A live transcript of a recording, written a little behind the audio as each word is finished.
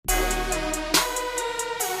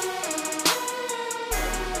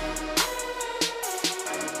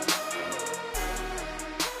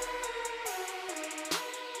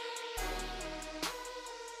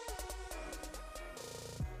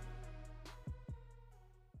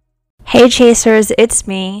Hey Chasers, it's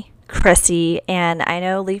me, Chrissey, and I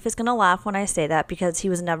know Leaf is going to laugh when I say that because he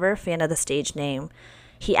was never a fan of the stage name.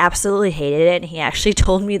 He absolutely hated it, and he actually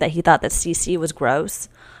told me that he thought that CC was gross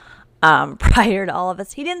prior to all of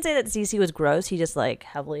us. He didn't say that CC was gross, he just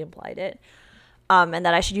heavily implied it. And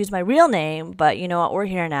that I should use my real name, but you know what, we're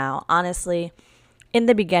here now. Honestly, in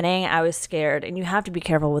the beginning, I was scared, and you have to be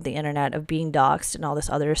careful with the internet of being doxxed and all this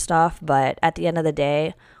other stuff. But at the end of the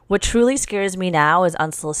day, what truly scares me now is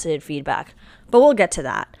unsolicited feedback. But we'll get to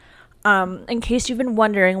that. In case you've been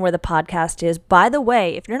wondering where the podcast is, by the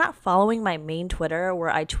way, if you're not following my main Twitter where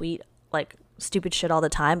I tweet like stupid shit all the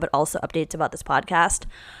time, but also updates about this podcast,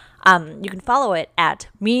 you can follow it at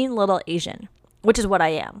Mean Little Asian, which is what I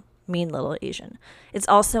am, Mean Little Asian. It's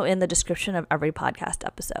also in the description of every podcast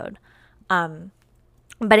episode.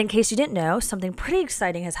 But in case you didn't know, something pretty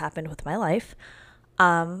exciting has happened with my life.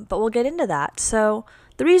 But we'll get into that. So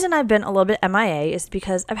the reason I've been a little bit MIA is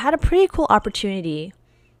because I've had a pretty cool opportunity.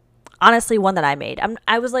 Honestly, one that I made.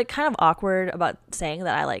 I was kind of awkward about saying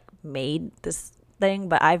that I made this thing,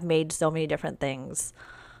 but I've made so many different things.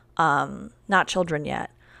 Not children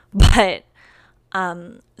yet. But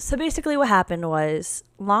so basically what happened was,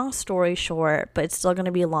 long story short, but it's still going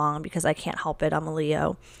to be long because I can't help it. I'm a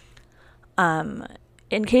Leo.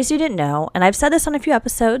 In case you didn't know, and I've said this on a few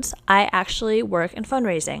episodes, I actually work in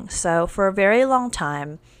fundraising. So for a very long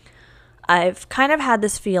time, I've kind of had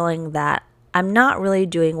this feeling that I'm not really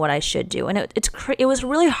doing what I should do. And it was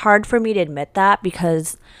really hard for me to admit that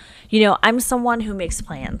because, I'm someone who makes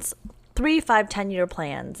plans, 3, 5, 10-year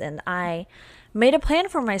plans. And I made a plan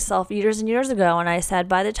for myself years and years ago. And I said,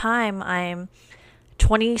 by the time I'm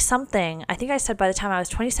 20-something, I think I said by the time I was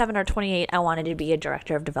 27 or 28, I wanted to be a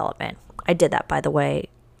director of development. I did that, by the way,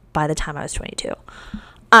 by the time I was 22.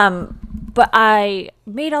 But I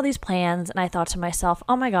made all these plans and I thought to myself,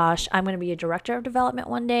 oh my gosh, I'm going to be a director of development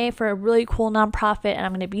one day for a really cool nonprofit and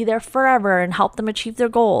I'm going to be there forever and help them achieve their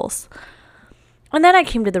goals. And then I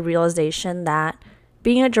came to the realization that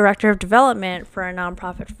being a director of development for a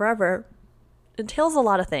nonprofit forever entails a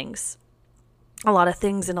lot of things. A lot of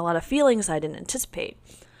things and a lot of feelings I didn't anticipate.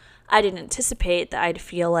 I didn't anticipate that I'd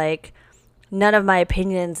feel like none of my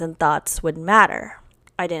opinions and thoughts would matter.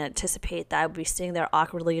 I didn't anticipate that I would be sitting there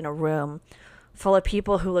awkwardly in a room full of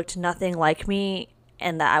people who looked nothing like me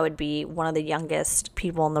and that I would be one of the youngest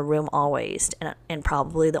people in the room always and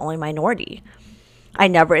probably the only minority. I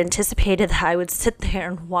never anticipated that I would sit there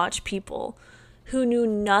and watch people who knew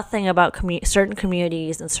nothing about certain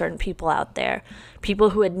communities and certain people out there, people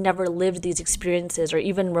who had never lived these experiences or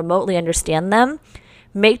even remotely understand them,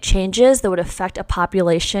 make changes that would affect a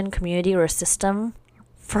population, community, or a system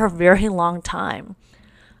for a very long time.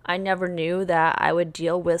 I never knew that I would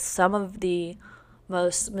deal with some of the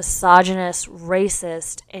most misogynist,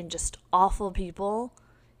 racist, and just awful people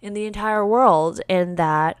in the entire world, and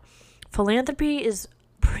that philanthropy is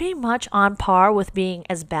pretty much on par with being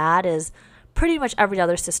as bad as pretty much every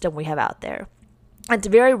other system we have out there. It's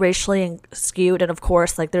very racially skewed, and of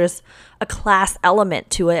course, there's a class element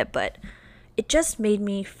to it, but it just made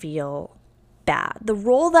me feel bad. The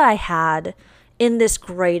role that I had in this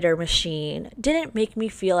greater machine didn't make me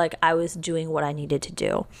feel like I was doing what I needed to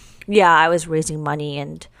do. Yeah, I was raising money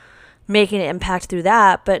and making an impact through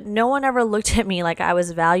that, but no one ever looked at me like I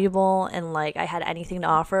was valuable and like I had anything to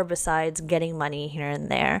offer besides getting money here and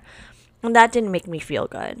there. And that didn't make me feel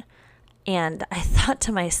good. And I thought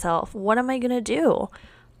to myself, what am I going to do?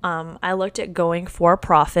 I looked at going for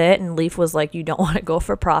profit, and Leaf was like, you don't want to go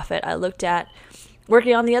for profit. I looked at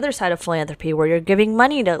working on the other side of philanthropy where you're giving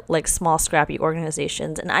money to small scrappy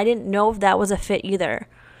organizations, and I didn't know if that was a fit either.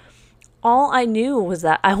 All I knew was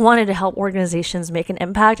that I wanted to help organizations make an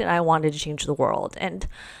impact and I wanted to change the world. And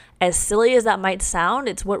as silly as that might sound,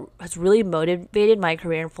 it's what has really motivated my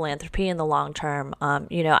career in philanthropy in the long term.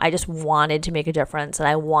 I just wanted to make a difference and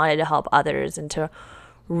I wanted to help others and to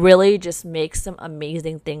really just make some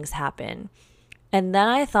amazing things happen. And then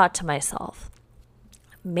I thought to myself,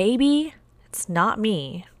 maybe it's not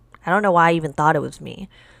me. I don't know why I even thought it was me.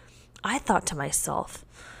 I thought to myself,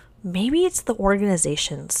 maybe it's the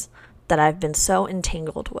organizations that I've been so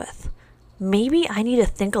entangled with. Maybe I need to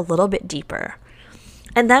think a little bit deeper.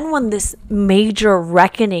 And then when this major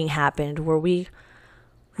reckoning happened where we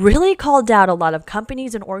really called out a lot of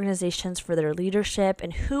companies and organizations for their leadership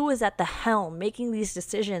and who was at the helm making these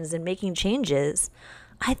decisions and making changes,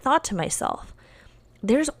 I thought to myself,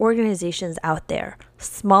 there's organizations out there,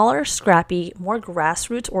 smaller, scrappy, more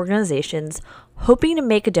grassroots organizations hoping to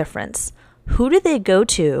make a difference. Who do they go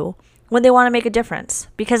to when they want to make a difference?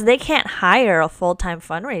 Because they can't hire a full-time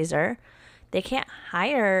fundraiser. They can't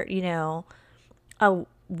hire, a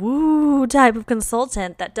woo type of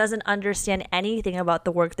consultant that doesn't understand anything about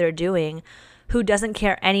the work they're doing, who doesn't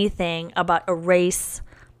care anything about race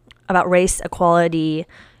equality,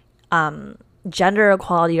 gender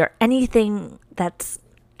equality, or anything that's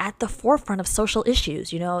at the forefront of social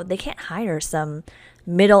issues. They can't hire some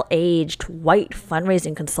middle-aged white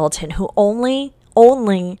fundraising consultant who only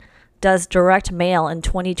does direct mail in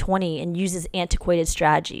 2020 and uses antiquated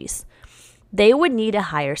strategies. They would need to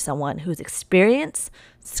hire someone who's experienced,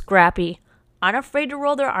 scrappy, unafraid to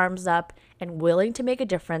roll their arms up, and willing to make a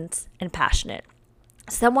difference, and passionate.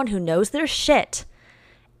 Someone who knows their shit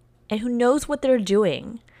and who knows what they're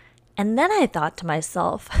doing. And then I thought to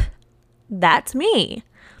myself, that's me.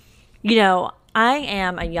 I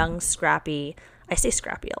am a young, scrappy, I say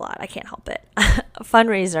scrappy a lot, I can't help it, a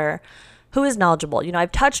fundraiser who is knowledgeable.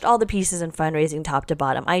 I've touched all the pieces in fundraising top to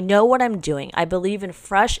bottom. I know what I'm doing. I believe in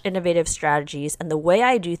fresh, innovative strategies. And the way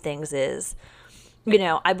I do things is,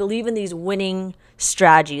 I believe in these winning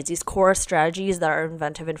strategies, these core strategies that are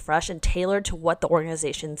inventive and fresh and tailored to what the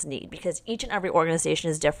organizations need, because each and every organization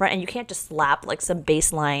is different, and you can't just slap like some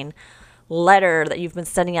baseline letter that you've been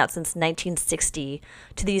sending out since 1960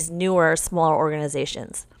 to these newer, smaller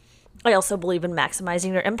organizations. I also believe in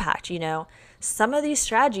maximizing their impact. Some of these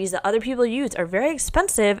strategies that other people use are very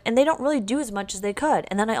expensive and they don't really do as much as they could.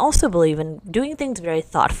 And then I also believe in doing things very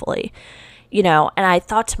thoughtfully, and I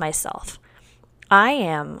thought to myself, I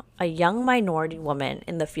am a young minority woman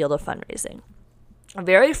in the field of fundraising.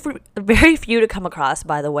 Very few to come across,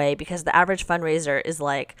 by the way, because the average fundraiser is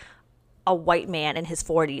like a white man in his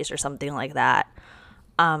 40s or something like that.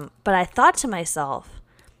 But I thought to myself,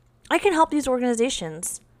 I can help these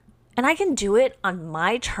organizations. And I can do it on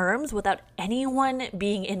my terms without anyone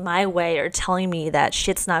being in my way or telling me that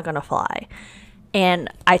shit's not going to fly. And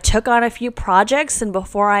I took on a few projects, and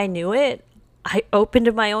before I knew it, I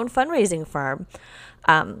opened my own fundraising firm.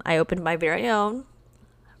 I opened my very own,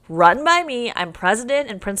 run by me. I'm president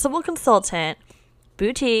and principal consultant,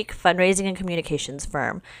 boutique fundraising and communications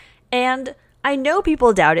firm. And I know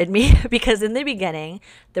people doubted me because in the beginning,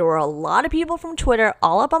 there were a lot of people from Twitter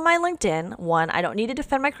all up on my LinkedIn. One, I don't need to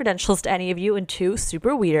defend my credentials to any of you. And two,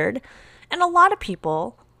 super weird. And a lot of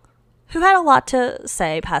people who had a lot to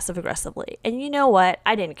say passive aggressively. And you know what?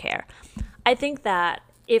 I didn't care. I think that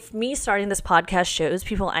if me starting this podcast shows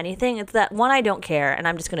people anything, it's that, one, I don't care and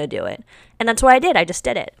I'm just going to do it. And that's what I did. I just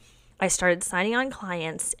did it. I started signing on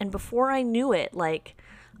clients. And before I knew it,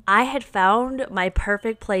 I had found my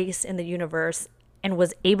perfect place in the universe and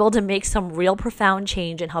was able to make some real profound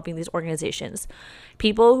change in helping these organizations.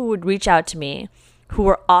 People who would reach out to me, who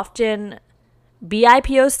were often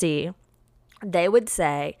BIPOC, they would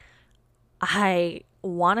say, I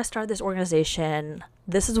want to start this organization.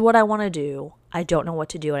 This is what I want to do. I don't know what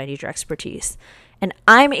to do and I need your expertise. And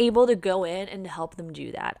I'm able to go in and help them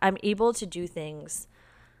do that. I'm able to do things,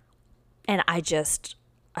 and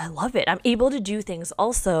I love it. I'm able to do things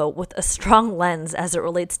also with a strong lens as it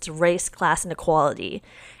relates to race, class, and equality.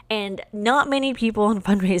 And not many people in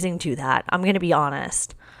fundraising do that. I'm going to be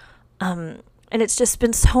honest. And it's just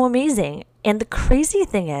been so amazing. And the crazy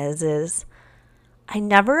thing is I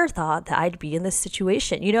never thought that I'd be in this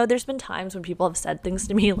situation. There's been times when people have said things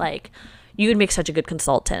to me like, you would make such a good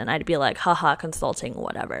consultant. And I'd be like, haha, consulting,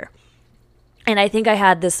 whatever. And I think I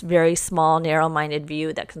had this very small, narrow-minded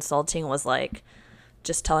view that consulting was like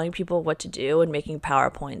just telling people what to do and making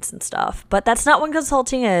PowerPoints and stuff. But that's not what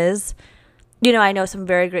consulting is. I know some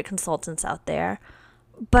very great consultants out there,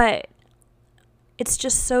 but it's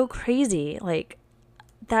just so crazy.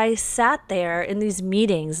 That I sat there in these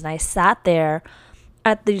meetings and I sat there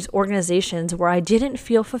at these organizations where I didn't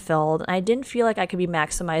feel fulfilled and I didn't feel like I could be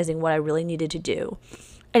maximizing what I really needed to do.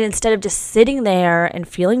 And instead of just sitting there and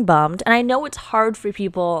feeling bummed, and I know it's hard for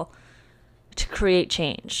people to create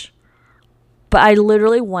change, but I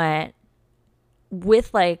literally went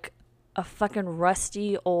with a fucking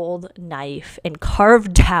rusty old knife and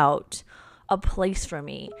carved out a place for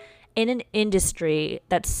me in an industry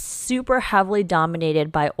that's super heavily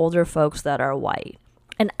dominated by older folks that are white.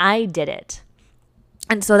 And I did it.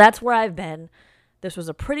 And so that's where I've been. This was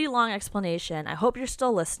a pretty long explanation. I hope you're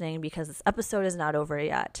still listening because this episode is not over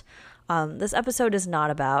yet. This episode is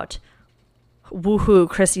not about woohoo,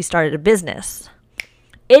 Chrissey started a business.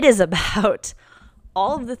 It is about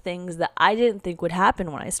all of the things that I didn't think would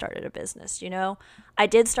happen when I started a business. I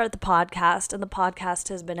did start the podcast and the podcast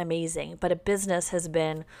has been amazing, but a business has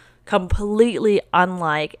been completely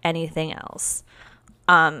unlike anything else.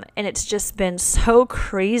 And it's just been so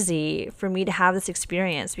crazy for me to have this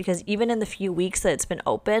experience because even in the few weeks that it's been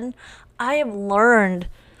open, I have learned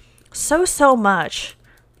so much,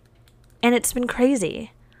 and it's been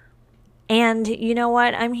crazy. And you know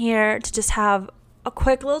what? I'm here to just have a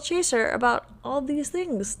quick little chaser about all these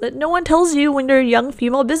things that no one tells you when you're a young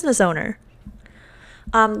female business owner.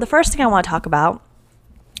 The first thing I want to talk about,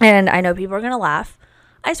 and I know people are going to laugh,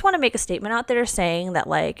 I just want to make a statement out there saying that,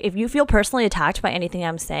 like, if you feel personally attacked by anything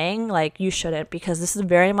I'm saying, like, you shouldn't, because this is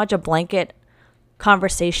very much a blanket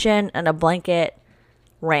conversation and a blanket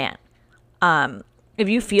rant. If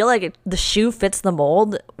you feel like the shoe fits the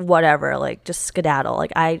mold, whatever, like, just skedaddle.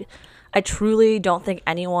 Like, I truly don't think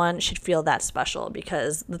anyone should feel that special,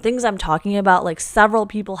 because the things I'm talking about, like, several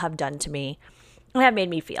people have done to me and have made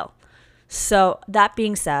me feel. So that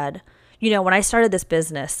being said, when I started this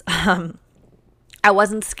business, I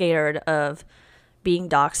wasn't scared of being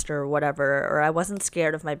doxxed or whatever, or I wasn't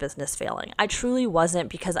scared of my business failing. I truly wasn't,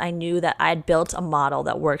 because I knew that I had built a model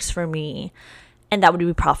that works for me and that would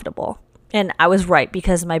be profitable. And I was right,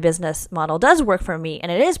 because my business model does work for me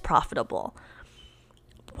and it is profitable.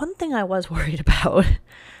 One thing I was worried about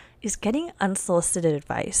is getting unsolicited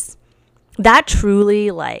advice. That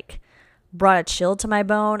truly, brought a chill to my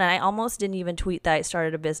bone, and I almost didn't even tweet that I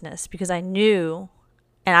started a business, because I knew,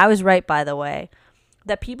 and I was right, by the way,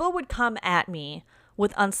 that people would come at me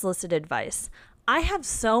with unsolicited advice. I have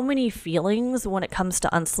so many feelings when it comes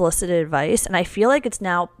to unsolicited advice, and I feel like it's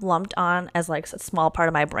now lumped on as a small part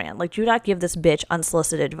of my brand. Like, do not give this bitch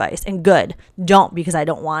unsolicited advice, and good, don't, because I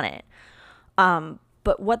don't want it.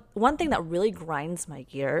 But one thing that really grinds my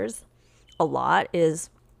gears a lot is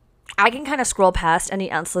I can kind of scroll past any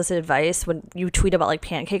unsolicited advice when you tweet about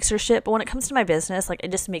pancakes or shit, but when it comes to my business, it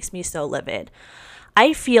just makes me so livid.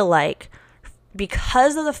 I feel like,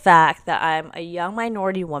 because of the fact that I'm a young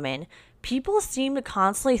minority woman, people seem to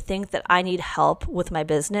constantly think that I need help with my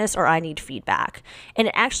business or I need feedback. And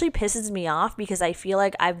it actually pisses me off, because I feel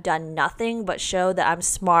like I've done nothing but show that I'm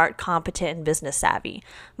smart, competent, and business savvy.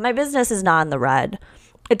 My business is not in the red.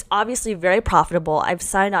 It's obviously very profitable. I've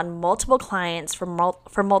signed on multiple clients for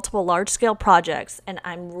multiple large-scale projects, and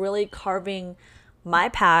I'm really carving my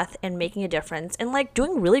path and making a difference and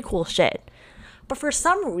doing really cool shit. But for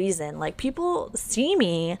some reason, people see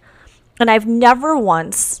me, and I've never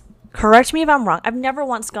once, correct me if I'm wrong, I've never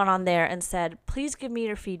once gone on there and said, please give me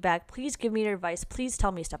your feedback, please give me your advice, please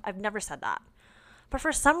tell me stuff. I've never said that. But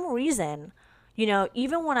for some reason,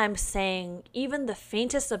 even when I'm saying even the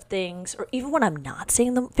faintest of things, or even when I'm not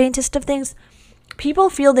saying the faintest of things, people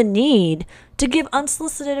feel the need to give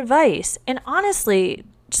unsolicited advice. And honestly,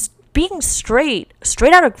 just being straight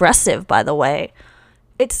out aggressive, by the way,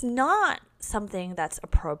 it's not something that's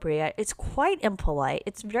appropriate. It's quite impolite.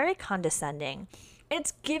 It's very condescending.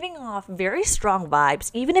 It's giving off very strong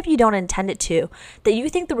vibes, even if you don't intend it to, that you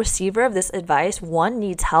think the receiver of this advice, one,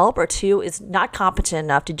 needs help, or two, is not competent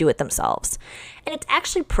enough to do it themselves. And it's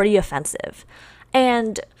actually pretty offensive.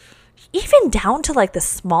 And even down to the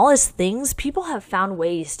smallest things, people have found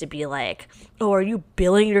ways to be like, oh, are you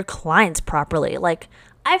billing your clients properly?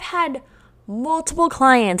 I've had multiple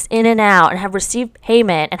clients in and out and have received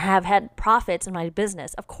payment and have had profits in my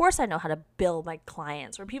business. Of course I know how to bill my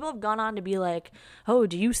clients. Or people have gone on to be like, oh,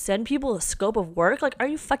 do you send people a scope of work? Are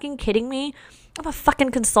you fucking kidding me? I'm a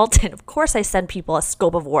fucking consultant. Of course I send people a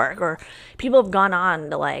scope of work. Or people have gone on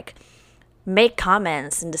to make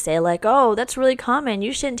comments and to say oh, that's really common,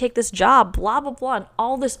 you shouldn't take this job, blah blah blah, and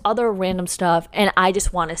all this other random stuff. And I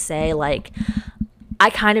just want to say I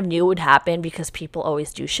kind of knew it would happen, because people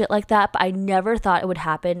always do shit like that, but I never thought it would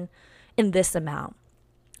happen in this amount.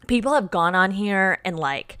 People have gone on here and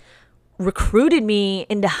recruited me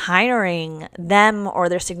into hiring them or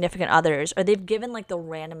their significant others, or they've given the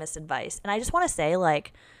randomest advice. And I just want to say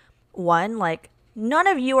one, none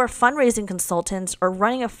of you are fundraising consultants or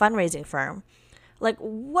running a fundraising firm.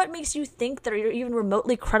 What makes you think that you're even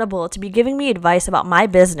remotely credible to be giving me advice about my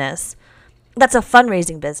business that's a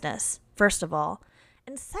fundraising business, first of all?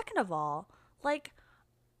 And second of all,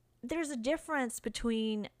 there's a difference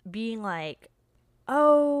between being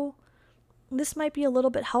oh, this might be a little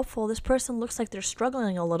bit helpful. This person looks like they're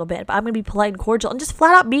struggling a little bit, but I'm going to be polite and cordial, and just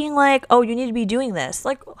flat out being oh, you need to be doing this.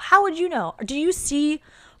 How would you know? Do you see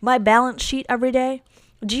my balance sheet every day?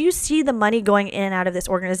 Do you see the money going in and out of this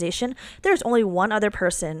organization? There's only one other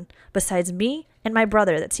person besides me and my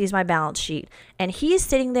brother that sees my balance sheet, and he's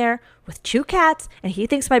sitting there with 2 cats, and he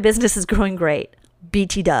thinks my business is growing great.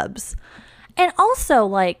 BT dubs. And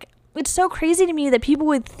also, it's so crazy to me that people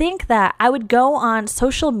would think that I would go on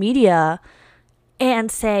social media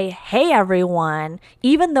and say, hey everyone,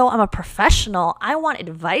 even though I'm a professional, I want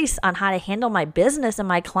advice on how to handle my business and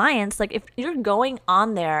my clients. If you're going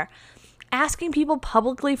on there asking people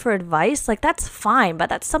publicly for advice, that's fine, but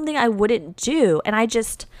that's something I wouldn't do. And I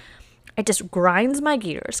It just grinds my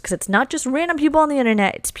gears because it's not just random people on the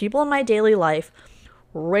internet. It's people in my daily life.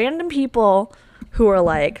 Random people who are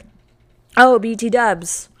like, oh, BT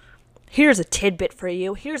dubs, here's a tidbit for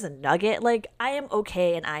you. Here's a nugget. Like, I am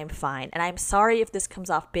okay and I am fine. And I'm sorry if this comes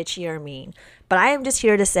off bitchy or mean. But I am just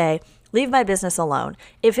here to say, leave my business alone.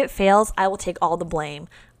 If it fails, I will take all the blame.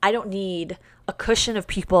 I don't need a cushion of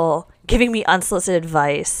people giving me unsolicited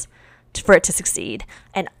advice for it to succeed.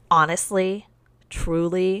 And honestly,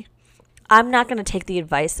 truly, I'm not going to take the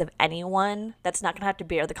advice of anyone that's not going to have to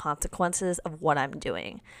bear the consequences of what I'm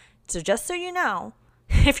doing. So just so you know,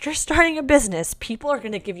 if you're starting a business, people are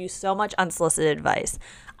going to give you so much unsolicited advice.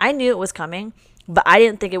 I knew it was coming, but I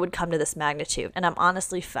didn't think it would come to this magnitude. And I'm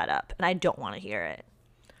honestly fed up and I don't want to hear it.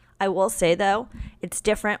 I will say, though, it's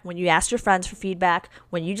different when you ask your friends for feedback,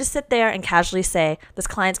 when you just sit there and casually say, this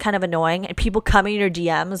client's kind of annoying, and people come in your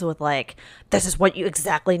DMs with, like, this is what you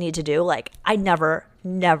exactly need to do. Like, I never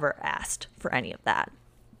asked for any of that.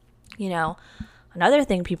 You know, another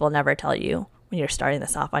thing people never tell you when you're starting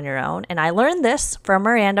this off on your own, and I learned this from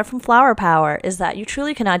Miranda from Flower Power, is that you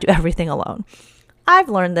truly cannot do everything alone. I've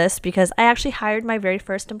learned this because I actually hired my very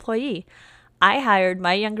first employee. I hired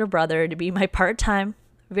my younger brother to be my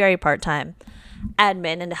very part-time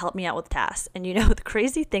admin and to help me out with tasks. And you know, the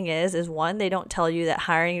crazy thing is one, they don't tell you that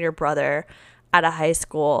hiring your brother out of high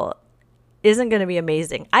school isn't going to be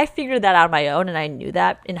amazing. I figured that out on my own, and I knew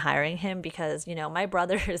that in hiring him because, you know, my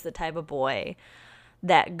brother is the type of boy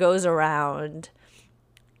that goes around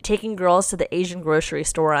taking girls to the Asian grocery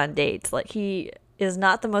store on dates. Like, he is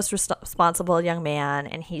not the most responsible young man,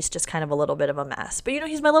 and he's just kind of a little bit of a mess. But, you know,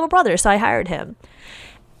 he's my little brother, so I hired him.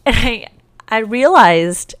 And I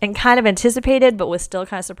realized and kind of anticipated, but was still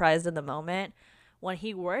kind of surprised in the moment when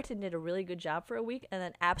he worked and did a really good job for a week and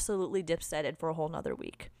then absolutely dipsetted for a whole nother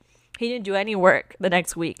week. He didn't do any work the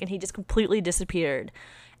next week and he just completely disappeared.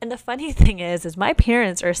 And the funny thing is my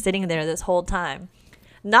parents are sitting there this whole time,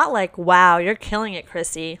 not like, wow, you're killing it,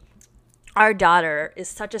 Chrissy. Our daughter is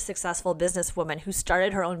such a successful businesswoman who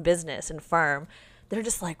started her own business and firm. They're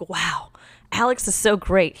just like, wow, Alex is so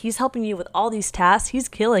great. He's helping you with all these tasks. He's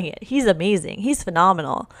killing it. He's amazing. He's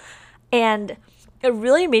phenomenal. And it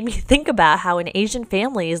really made me think about how in Asian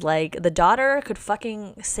families, like, the daughter could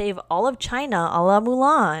fucking save all of China a la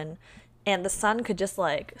Mulan. And the son could just,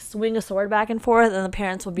 like, swing a sword back and forth. And the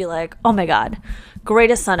parents would be like, oh my God,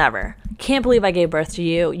 greatest son ever. Can't believe I gave birth to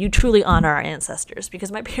you. You truly honor our ancestors.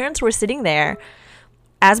 Because my parents were sitting there,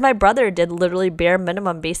 as my brother did, literally bare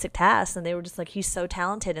minimum basic tasks, and they were just like, he's so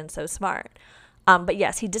talented and so smart. But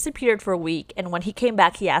yes, he disappeared for a week, and when he came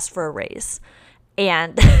back, he asked for a raise.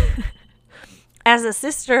 And as a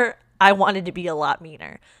sister, I wanted to be a lot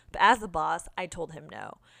meaner. But as a boss, I told him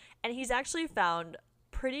no. And he's actually found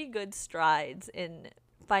pretty good strides in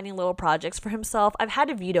finding little projects for himself. I've had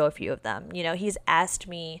to veto a few of them. You know, he's asked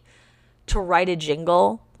me to write a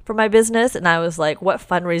jingle for my business, and I was like, what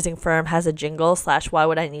fundraising firm has a jingle / why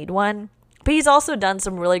would I need one? But he's also done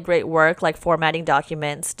some really great work, like formatting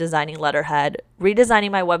documents, designing letterhead, redesigning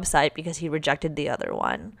my website because he rejected the other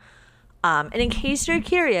one. And in case you're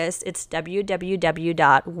curious, it's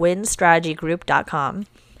www.winstrategygroup.com.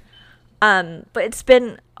 But it's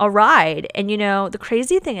been a ride. And, you know, the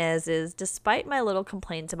crazy thing is despite my little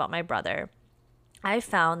complaints about my brother, I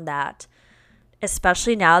found that,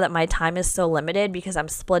 especially now that my time is so limited because I'm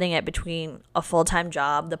splitting it between a full-time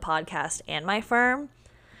job, the podcast, and my firm,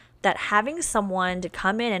 that having someone to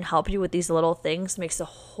come in and help you with these little things makes a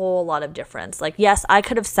whole lot of difference. Like, yes, I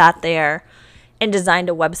could have sat there and designed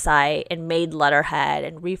a website and made letterhead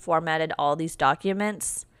and reformatted all these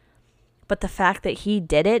documents, but the fact that he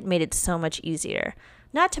did it made it so much easier.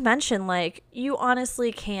 Not to mention, like, you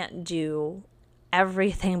honestly can't do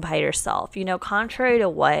everything by yourself, you know, contrary to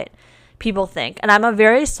what people think. And I'm a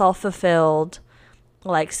very self-fulfilled,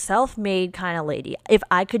 like, self-made kind of lady. If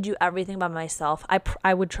I could do everything by myself,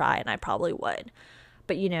 I would try, and I probably would.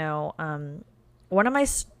 But, you know, one of my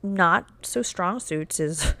not so strong suits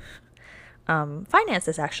is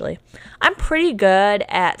finances, actually. I'm pretty good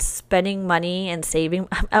at spending money and saving.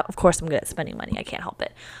 Of course, I'm good at spending money. I can't help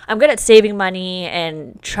it. I'm good at saving money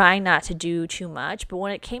and trying not to do too much. But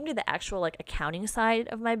when it came to the actual, like, accounting side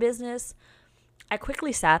of my business, I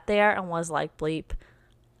quickly sat there and was like, bleep,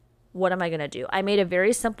 what am I going to do? I made a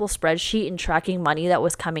very simple spreadsheet in tracking money that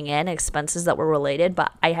was coming in, expenses that were related,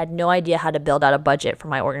 but I had no idea how to build out a budget for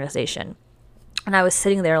my organization. And I was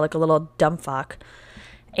sitting there like a little dumb fuck.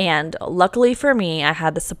 And luckily for me, I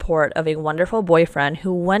had the support of a wonderful boyfriend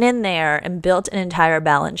who went in there and built an entire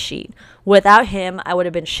balance sheet. Without him, I would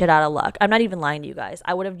have been shit out of luck. I'm not even lying to you guys.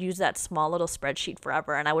 I would have used that small little spreadsheet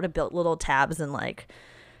forever, and I would have built little tabs and, like,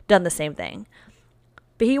 done the same thing.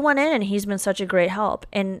 But he went in and he's been such a great help.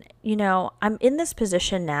 And, I'm in this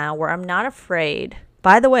position now where I'm not afraid.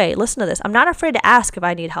 By the way, listen to this. I'm not afraid to ask if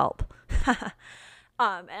I need help. And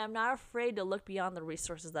I'm not afraid to look beyond the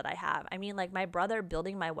resources that I have. I mean, like my brother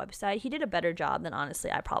building my website, he did a better job than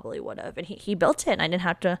honestly I probably would have. And he built it and I didn't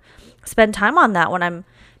have to spend time on that when I'm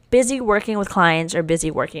busy working with clients or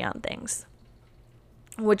busy working on things.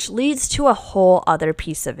 Which leads to a whole other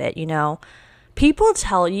piece of it, People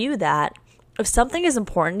tell you that if something is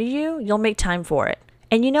important to you, you'll make time for it.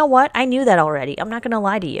 And you know what? I knew that already. I'm not going to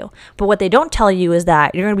lie to you. But what they don't tell you is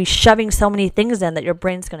that you're going to be shoving so many things in that your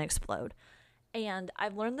brain's going to explode. And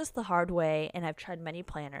I've learned this the hard way, and I've tried many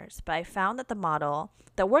planners, but I found that the model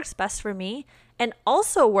that works best for me and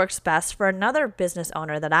also works best for another business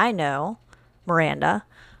owner that I know, Miranda,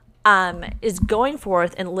 is going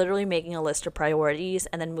forth and literally making a list of priorities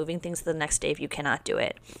and then moving things to the next day if you cannot do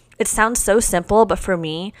it. It sounds so simple, but for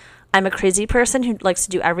me, I'm a crazy person who likes to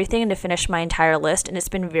do everything and to finish my entire list, and it's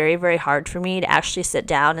been very, very hard for me to actually sit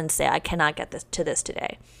down and say, I cannot get this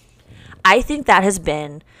today. I think that has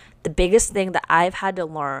been the biggest thing that I've had to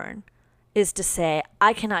learn is to say,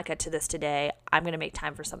 I cannot get to this today. I'm going to make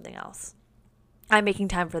time for something else. I'm making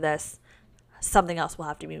time for this. Something else will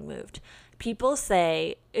have to be moved. People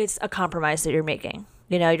say it's a compromise that you're making.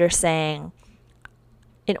 You're saying,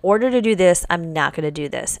 in order to do this, I'm not going to do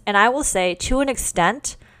this. And I will say, to an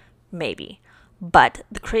extent, maybe. But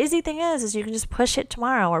the crazy thing is you can just push it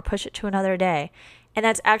tomorrow or push it to another day. And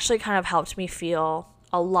that's actually kind of helped me feel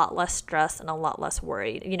a lot less stressed and a lot less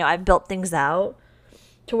worried. I've built things out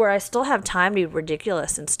to where I still have time to be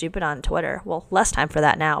ridiculous and stupid on Twitter. Well, less time for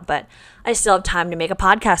that now, but I still have time to make a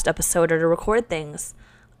podcast episode or to record things.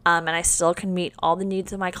 And I still can meet all the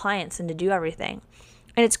needs of my clients and to do everything.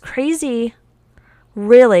 And it's crazy,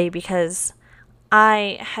 really, because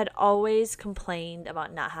I had always complained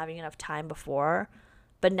about not having enough time before.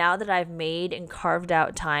 But now that I've made and carved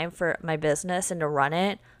out time for my business and to run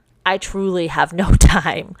it, I truly have no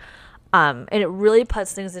time. And it really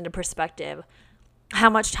puts things into perspective. How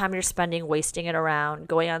much time you're spending wasting it around,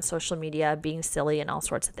 going on social media, being silly, and all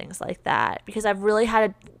sorts of things like that. Because I've really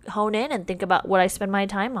had to hone in and think about what I spend my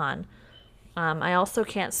time on. I also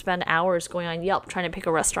can't spend hours going on Yelp trying to pick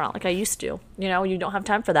a restaurant like I used to. You don't have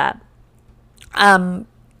time for that.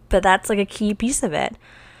 But that's like a key piece of it.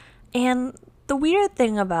 And the weird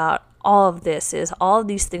thing about all of this is all of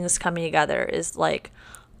these things coming together is like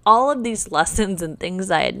all of these lessons and things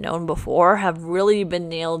I had known before have really been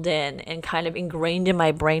nailed in and kind of ingrained in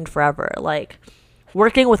my brain forever. Like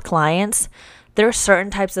working with clients, there are certain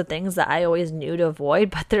types of things that I always knew to avoid,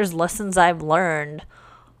 but there's lessons I've learned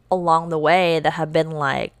along the way that have been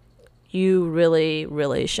like, you really,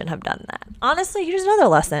 really shouldn't have done that. Honestly, here's another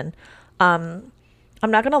lesson. I'm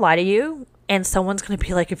not going to lie to you. And someone's going to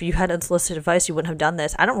be like, if you had unsolicited advice, you wouldn't have done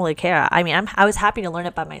this. I don't really care. I mean, I was happy to learn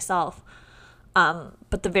it by myself.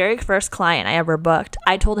 But the very first client I ever booked,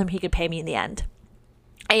 I told him he could pay me in the end.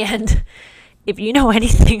 And if you know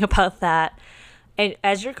anything about that, and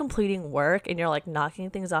as you're completing work and you're like knocking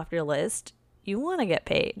things off your list, you want to get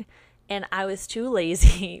paid. And I was too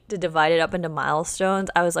lazy to divide it up into milestones.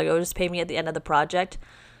 I was like, oh, just pay me at the end of the project.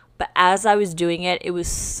 But as I was doing it, it was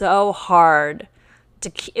so hard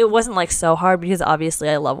it wasn't like so hard because obviously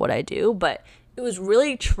I love what I do, but it was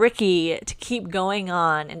really tricky to keep going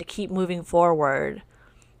on and to keep moving forward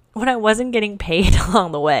when I wasn't getting paid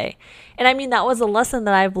along the way. And I mean, that was a lesson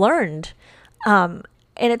that I've learned. And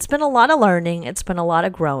it's been a lot of learning. It's been a lot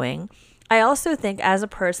of growing. I also think as a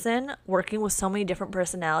person working with so many different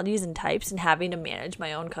personalities and types and having to manage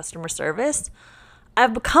my own customer service,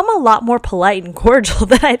 I've become a lot more polite and cordial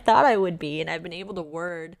than I thought I would be. And I've been able to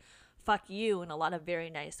word fuck you in a lot of very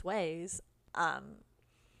nice ways.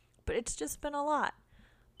 But it's just been a lot.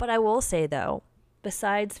 But I will say though,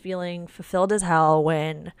 besides feeling fulfilled as hell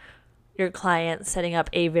when your client setting up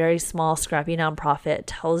a very small scrappy nonprofit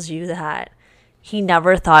tells you that he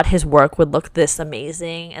never thought his work would look this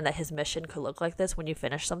amazing and that his mission could look like this when you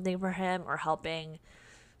finish something for him, or helping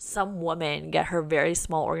some woman get her very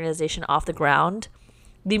small organization off the ground,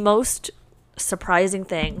 the most surprising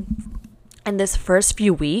thing in this first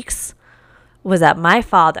few weeks was that my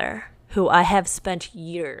father, who I have spent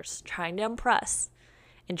years trying to impress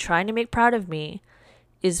and trying to make proud of me,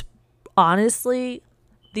 is honestly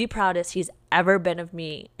the proudest he's ever been of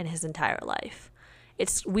me in his entire life.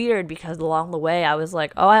 It's weird because along the way I was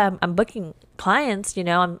like, oh, I'm booking clients,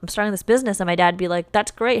 I'm starting this business, and my dad'd be like, that's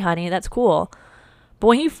great, honey, that's cool. But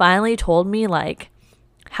when he finally told me like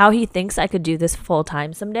how he thinks I could do this full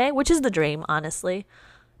time someday, which is the dream, honestly,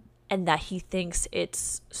 and that he thinks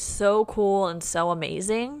it's so cool and so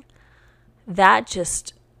amazing, that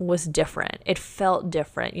just was different. It felt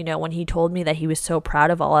different, when he told me that he was so proud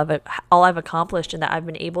of all I've accomplished and that I've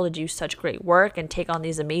been able to do such great work and take on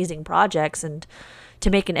these amazing projects and to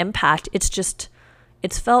make an impact.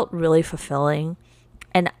 It's felt really fulfilling.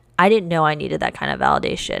 And I didn't know I needed that kind of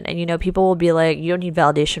validation. And, people will be like, you don't need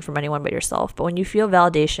validation from anyone but yourself. But when you feel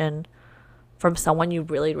validation from someone you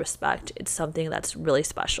really respect, it's something that's really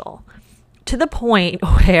special. To the point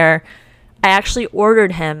where I actually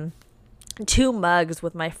ordered him 2 mugs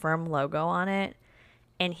with my firm logo on it,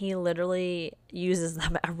 and he literally uses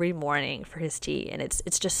them every morning for his tea. And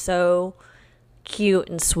it's just so cute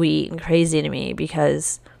and sweet and crazy to me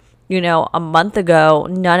because, a month ago,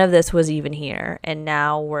 none of this was even here, and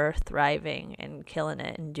now we're thriving and killing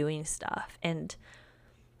it and doing stuff. And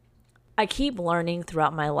I keep learning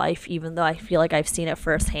throughout my life, even though I feel like I've seen it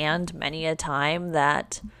firsthand many a time,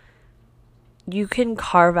 that you can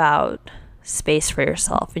carve out space for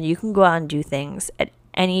yourself and you can go out and do things at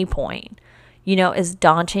any point. As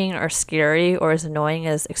daunting or scary or as annoying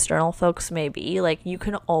as external folks may be, like, you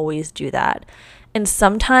can always do that. And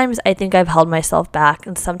sometimes I think I've held myself back,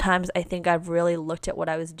 and sometimes I think I've really looked at what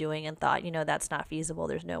I was doing and thought, that's not feasible.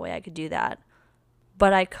 There's no way I could do that.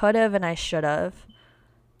 But I could have and I should have.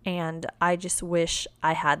 And I just wish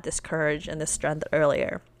I had this courage and this strength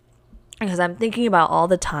earlier. Because I'm thinking about all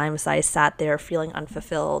the times I sat there feeling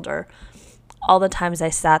unfulfilled, or all the times I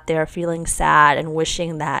sat there feeling sad and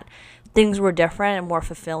wishing that things were different and more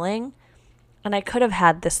fulfilling. And I could have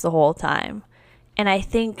had this the whole time. And I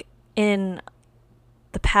think in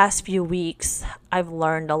the past few weeks, I've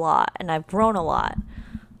learned a lot and I've grown a lot.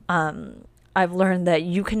 I've learned that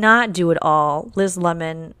you cannot do it all. Liz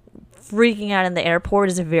Lemon freaking out in the airport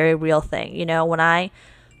is a very real thing. When I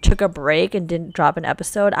took a break and didn't drop an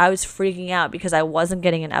episode, I was freaking out because I wasn't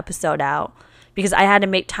getting an episode out because I had to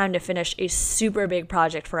make time to finish a super big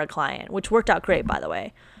project for a client, which worked out great, by the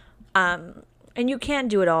way. And you can't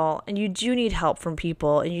do it all, and you do need help from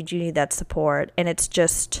people, and you do need that support. And it's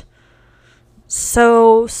just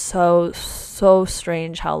so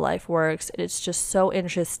strange how life works. It's just so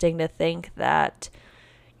interesting to think that,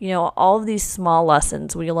 all of these small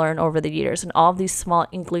lessons we learn over the years and all of these small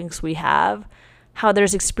inklings we have, how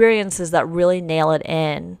there's experiences that really nail it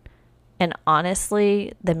in, and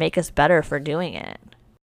honestly, they make us better for doing it.